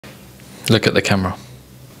Look at the camera.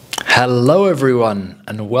 Hello everyone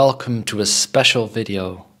and welcome to a special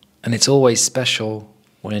video. And it's always special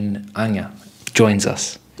when Ania joins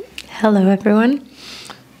us. Hello everyone.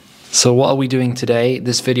 So what are we doing today?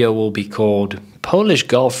 This video will be called Polish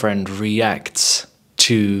Girlfriend Reacts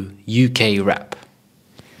to UK Rap.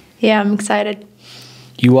 Yeah, I'm excited.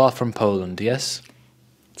 You are from Poland, yes?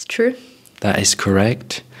 It's true. That is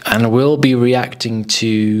correct. And we'll be reacting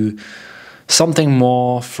to something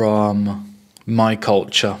more from my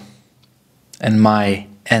culture and my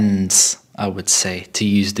ends, I would say, to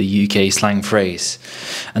use the UK slang phrase.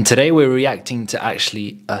 And today we're reacting to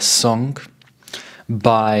actually a song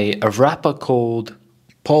by a rapper called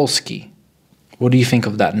Polskii. What do you think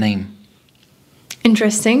of that name?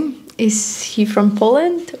 Interesting. Is he from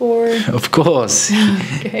Poland or? Of course.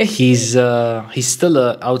 Okay. He's still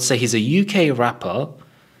I would say he's a UK rapper.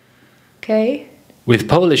 Okay. With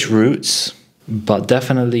Polish roots, but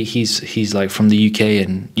definitely he's like from the UK,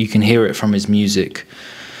 and you can hear it from his music.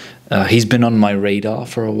 He's been on my radar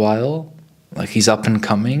for a while, like he's up and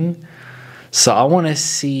coming. So I want to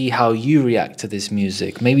see how you react to this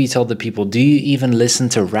music. Maybe tell the people, do you even listen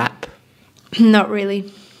to rap? Not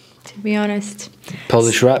really, to be honest.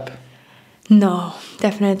 Polish rap? No,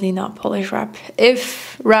 definitely not Polish rap.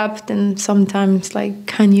 If rap, then sometimes like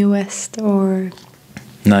Kanye West or...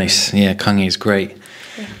 Nice, yeah, Kanye is great.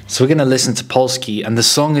 Yeah. So we're going to listen to Polskii, and the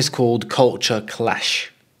song is called Culture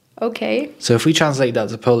Clash. Okay. So if we translate that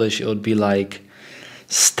to Polish, it would be like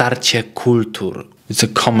starcie kultur. It's a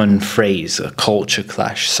common phrase, a culture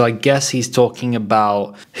clash. So I guess he's talking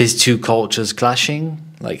about his two cultures clashing,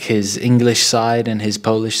 like his English side and his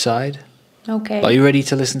Polish side. Okay. Are you ready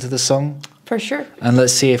to listen to the song? For sure. And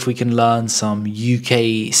let's see if we can learn some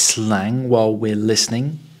UK slang while we're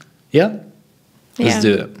listening. Yeah? Let's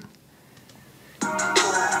do it.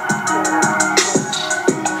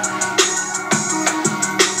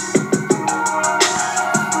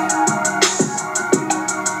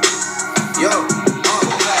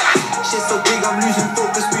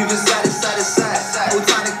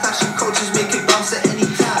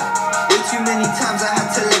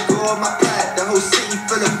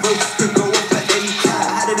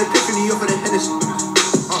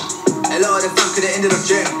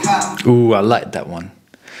 Ooh, I like that one.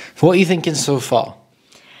 What are you thinking so far?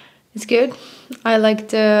 It's good. I like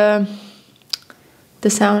the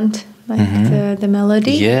sound, like the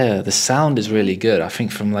melody. Yeah, the sound is really good. I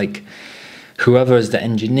think from like whoever is the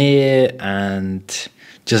engineer and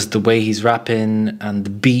just the way he's rapping and the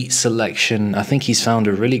beat selection, I think he's found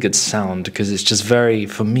a really good sound, because it's just very,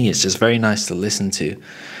 for me, it's just very nice to listen to.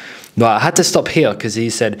 But I had to stop here because he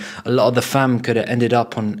said a lot of the fam could have ended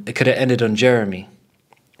on Jeremy.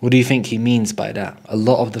 What do you think he means by that? A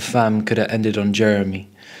lot of the fam could have ended on Jeremy.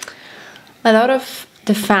 A lot of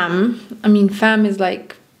the fam, I mean, fam is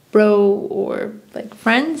like bro or like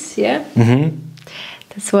friends, yeah? Mm-hmm.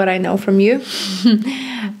 That's what I know from you.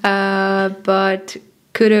 But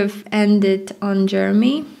could have ended on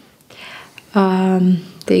Jeremy.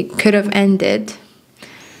 They could have end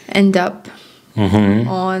up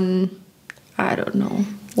on, I don't know.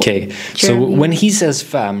 Okay, so when he says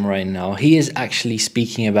fam right now, he is actually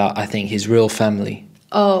speaking about, I think, his real family.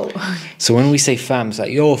 Oh. So when we say fam, it's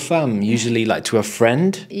like, yo, fam, usually like to a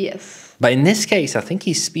friend. Yes. But in this case, I think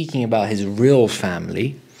he's speaking about his real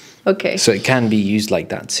family. Okay. So it can be used like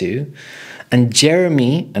that too. And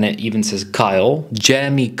Jeremy, and it even says Kyle,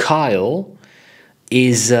 Jeremy Kyle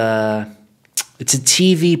is, it's a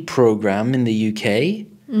TV program in the UK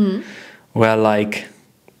where like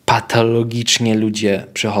pathologicznie ludzie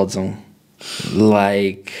przechodzą.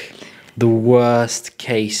 Like the worst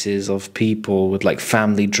cases of people with like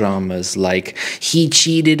family dramas, like he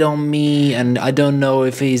cheated on me and I don't know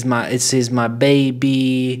if he's my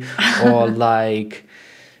baby, or like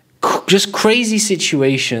just crazy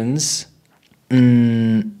situations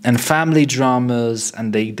and family dramas,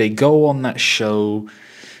 and they go on that show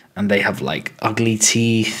and they have like ugly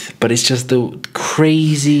teeth, but it's just the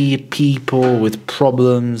crazy people with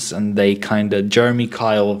problems, and they kind of, Jeremy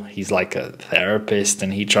Kyle, he's like a therapist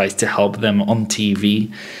and he tries to help them on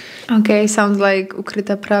TV. Okay, sounds like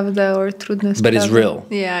Ukryta Prawda or Trudne Sprawy. But it's real.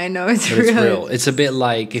 Yeah, I know, it's but real. It's real. It's a bit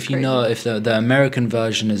like, if you know, if the American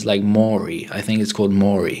version is like Maury, I think it's called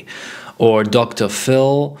Maury, or Dr.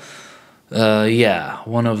 Phil. Yeah,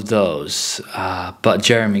 one of those. But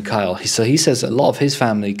Jeremy Kyle, so he says a lot of his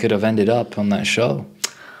family could have ended up on that show.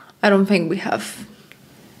 I don't think we have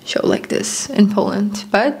a show like this in Poland,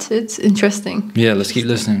 but it's interesting. Yeah, let's keep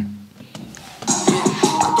listening.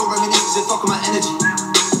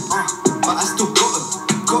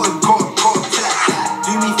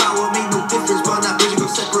 Do me fine, what made no difference, but not bridging of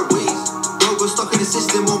separate ways.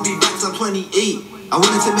 I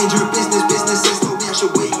wanted to major in business, business says told me I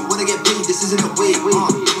should wait. Wanna get paid, this isn't a wait.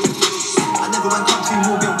 I never went country,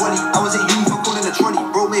 Morgan Wally. I was at uni for calling a trolley.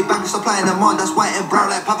 Bro made bank supply and demand, that's white and brown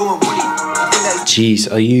like Pavel and Wally. Jeez,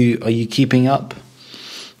 are you keeping up?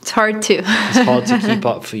 It's hard to. It's hard to keep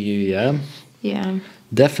up for you, yeah? Yeah.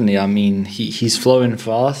 Definitely. I mean, he's flowing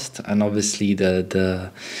fast, and obviously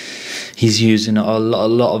he's using a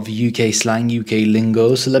lot of UK slang, UK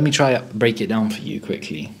lingo. So let me try break it down for you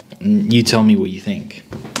quickly. And you tell me what you think.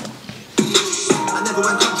 I never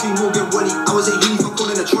went country, Morgan Wally. I was at uni for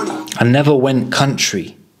calling a trolley. I never went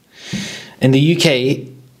country. In the UK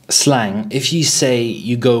slang, if you say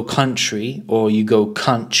you go country or you go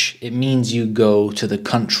cunch, it means you go to the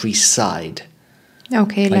countryside.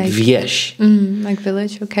 Okay, like wieś. Like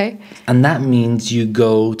village, okay. And that means you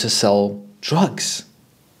go to sell drugs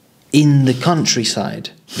in the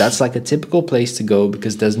countryside. That's like a typical place to go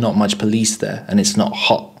because there's not much police there and it's not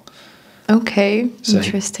hot. Okay, So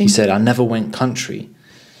interesting. He said, I never went country.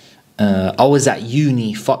 I was at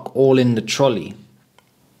uni, fuck all in the trolley.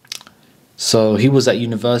 So he was at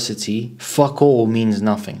university. Fuck all means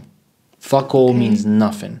nothing. Fuck all means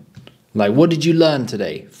nothing. Like, what did you learn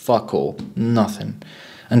today? Fuck all. Nothing.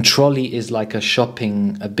 And trolley is like a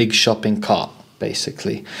big shopping cart,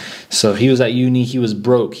 basically. So he was at uni, he was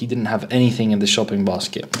broke. He didn't have anything in the shopping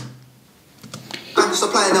basket.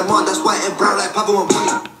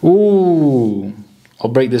 Ooh. I'll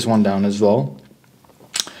break this one down as well.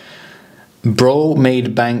 Bro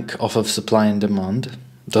made bank off of supply and demand.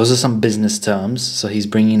 Those are some business terms, so he's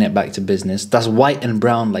bringing it back to business. That's white and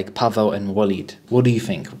brown like Pavel and Walid. What do you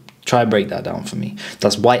think? Try break that down for me.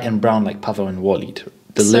 That's white and brown like Pavel and Walid.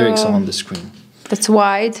 The lyrics are on the screen. That's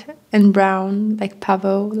white and brown like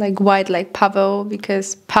Pavel, like white like Pavel,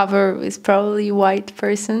 because Pavel is probably a white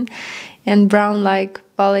person, and brown like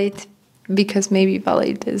Walid, because maybe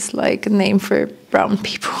Walid is like a name for brown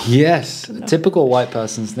people. Yes, a typical white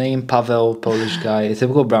person's name, Pavel, Polish guy. A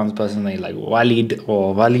typical brown person's name like Walid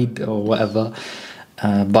or whatever.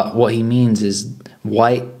 But what he means is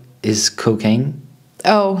white is cocaine.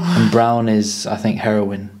 Oh. And brown is, I think,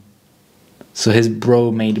 heroin. So his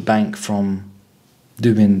bro made bank from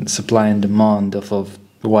doing supply and demand of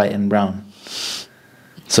white and brown.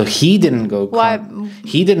 So he didn't go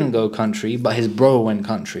he didn't go country, but his bro went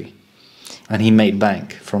country. And he made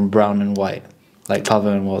bank from brown and white, like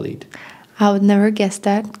Pavel and Walid. I would never guess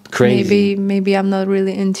that. Crazy. Maybe I'm not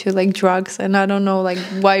really into like drugs, and I don't know like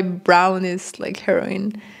why brown is like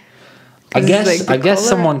heroin. I guess color.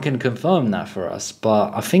 someone can confirm that for us,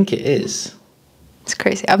 but I think it is. It's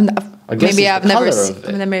crazy. I've never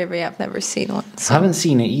seen one. So. I haven't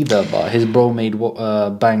seen it either, but his bro made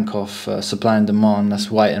bank off supply and demand. That's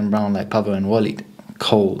white and brown like Pavel and Walid.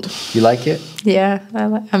 Cold. You like it? Yeah,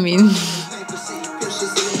 I mean.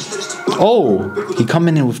 Oh, he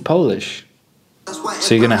coming in with Polish.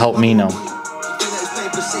 So you're gonna help me now.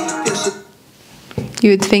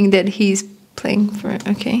 You would think that he's playing for...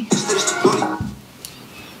 Okay.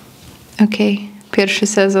 Okay. Pierwszy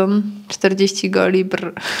sezon, 40 goli,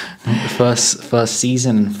 brr. First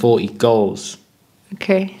season, 40 goals.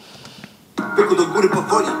 Okay.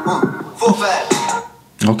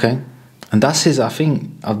 Okay. And that's his, I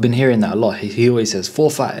think, I've been hearing that a lot. He always says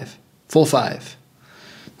 4-5. 4-5.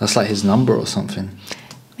 That's like his number or something.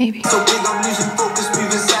 Maybe.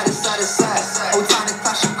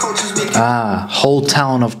 Ah, whole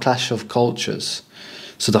town of clash of cultures.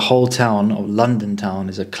 So the whole town of London town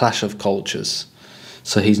is a clash of cultures.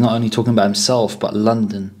 So he's not only talking about himself, but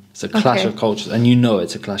London. It's a clash of cultures. And you know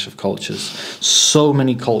it's a clash of cultures. So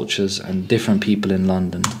many cultures and different people in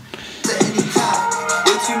London.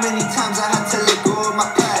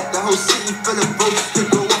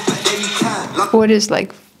 What is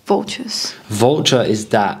like vultures? Vulture is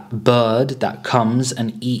that bird that comes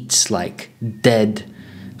and eats like dead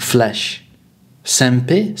flesh.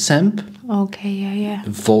 Semp? Okay, yeah.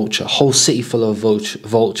 Vulture. Whole city full of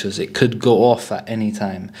vultures. It could go off at any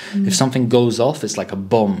time. If something goes off, it's like a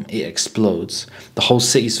bomb. It explodes. The whole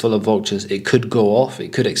city's full of vultures. It could go off.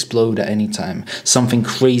 It could explode at any time. Something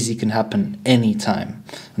crazy can happen any time.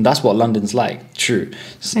 And that's what London's like. True.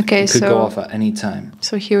 Okay, it could go off at any time.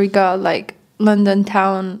 So here we got like London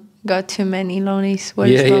town got too many loonies. What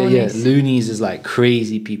is loonies? Yeah. Loonies is like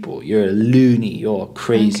crazy people. You're a loony. You're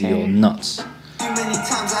crazy. You're nuts.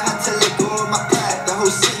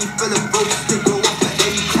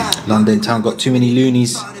 London town got too many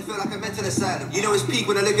loonies.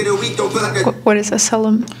 What is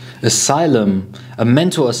asylum? Asylum. A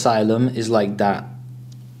mental asylum is like that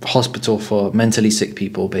hospital for mentally sick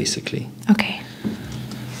people, basically. Okay.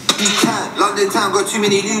 London town got too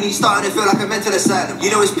many loonies, starting to feel like a mental asylum.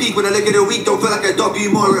 You know it's peak when I look at the week, don't feel like a W,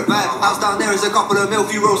 more revive. House down there is a couple of mil,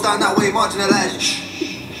 few rolls down that way, marginalised.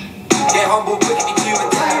 Get humble quick if you human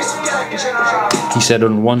times. He said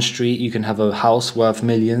on one street you can have a house worth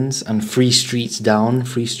millions, and 3 streets down,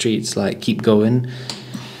 3 streets like keep going.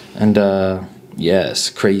 And yeah, it's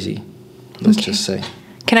crazy. Let's just say.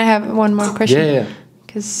 Can I have one more question? Yeah.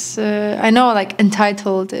 Because I know like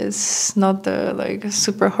entitled is not the like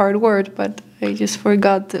super hard word, but I just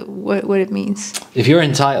forgot what it means. If you're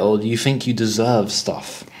entitled, you think you deserve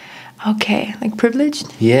stuff. Okay, like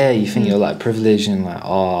privileged? Yeah, you think you're like privileged and like,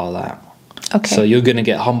 oh, like. Okay. So you're gonna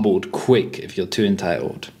get humbled quick if you're too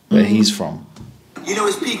entitled. Where he's from. You know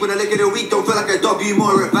it's peak when I look at the week, don't feel like a W,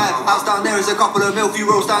 more revive. House down there is a couple of mil, few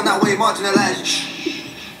rolls down that way, marginalised.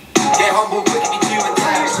 Get humble quick if you human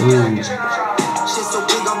times. Shit so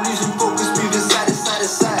big, I'm losing focus, moving side to side to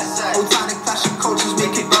side. Old time and clashing cultures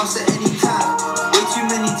make it bounce at any time. Way too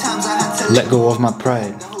many times I had to Let go of my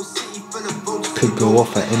pride. the whole city full of votes. Could go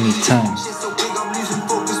off at any time. Shit so big, I'm losing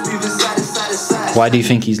focus, moving side to side to side. Why do you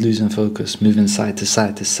think he's losing focus, moving side to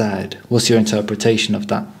side to side? What's your interpretation of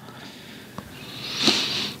that?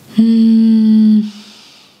 I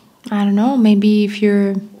don't know, maybe if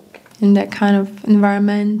you're in that kind of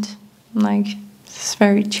environment, like it's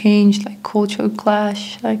very changed, like cultural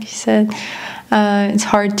clash, like you said, it's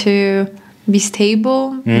hard to be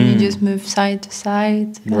stable and you just move side to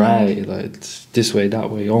side. Right, like it's this way, that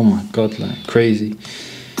way. Oh my god, like crazy.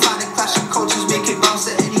 Time and clashing cultures make it bounce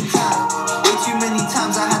at any time. Way too many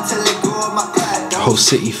times I had to let go of my pride. Whole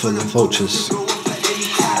city full of vultures. Go off at any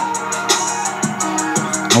time.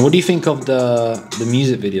 And what do you think of the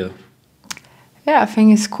music video? Yeah, I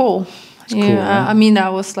think it's cool. Yeah, cool, right? I mean, I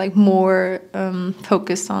was like more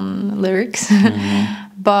focused on lyrics,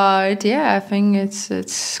 but yeah, I think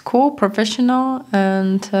it's cool, professional,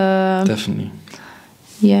 and Definitely.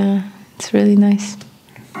 yeah, it's really nice.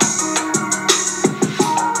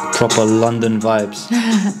 Proper London vibes.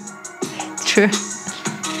 True.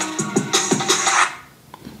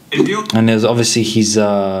 And there's obviously he's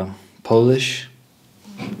Polish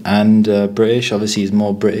and British. Obviously he's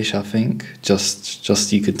more British, I think.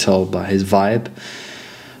 Just you could tell by his vibe.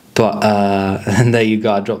 But and there you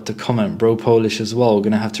go, I dropped a comment, bro, Polish as well. We're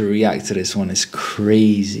gonna have to react to this one. It's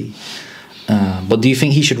crazy. But do you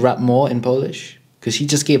think he should rap more in Polish? Because he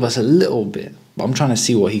just gave us a little bit, but I'm trying to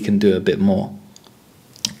see what he can do a bit more.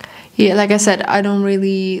 Yeah, like I said, I don't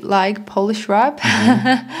really like Polish rap.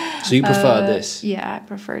 So you prefer this? Yeah, I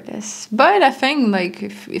prefer this. But I think like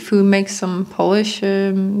if we make some Polish,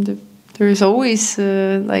 there's always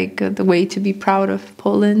like the way to be proud of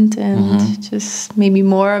Poland and just maybe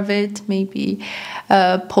more of it. Maybe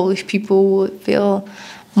Polish people would feel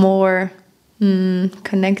more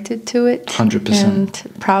connected to it. 100%.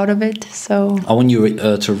 And proud of it. So I want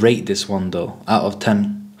you to rate this one though, out of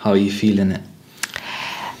 10. How are you feeling it?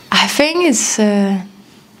 I think it's 9.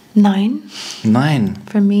 9.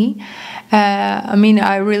 For me. I mean,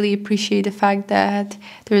 I really appreciate the fact that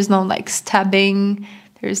there's no like stabbing,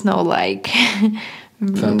 there's no like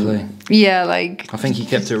Fair play. yeah, like I think he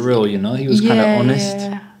kept it real, you know? He was kind of honest.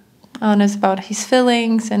 yeah, honest about his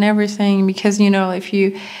feelings and everything, because you know,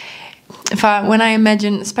 when I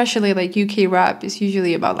imagine, especially like UK rap is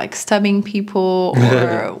usually about like stabbing people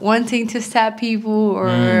or wanting to stab people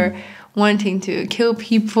or wanting to kill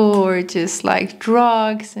people or just like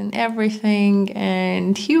drugs and everything,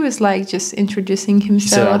 and he was like just introducing himself. He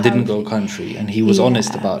said I didn't go country, and he was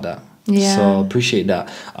honest about that. Yeah. So appreciate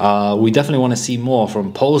that. We definitely want to see more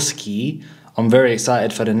from Polskii. I'm very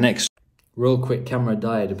excited for the next. Real quick, camera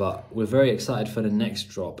died, but we're very excited for the next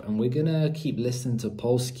drop, and we're gonna keep listening to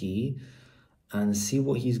Polskii and see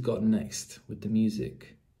what he's got next with the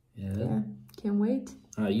music. Yeah. Can't wait.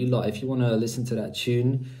 Alright, you lot, if you want to listen to that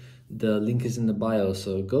tune, the link is in the bio,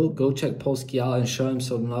 so go check Polskii out and show him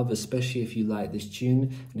some love, especially if you like this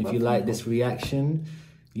tune and if you like this reaction.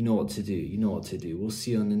 You know what to do. You know what to do. We'll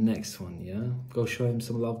see you on the next one, yeah? Go show him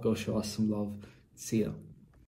some love. Go show us some love. See ya.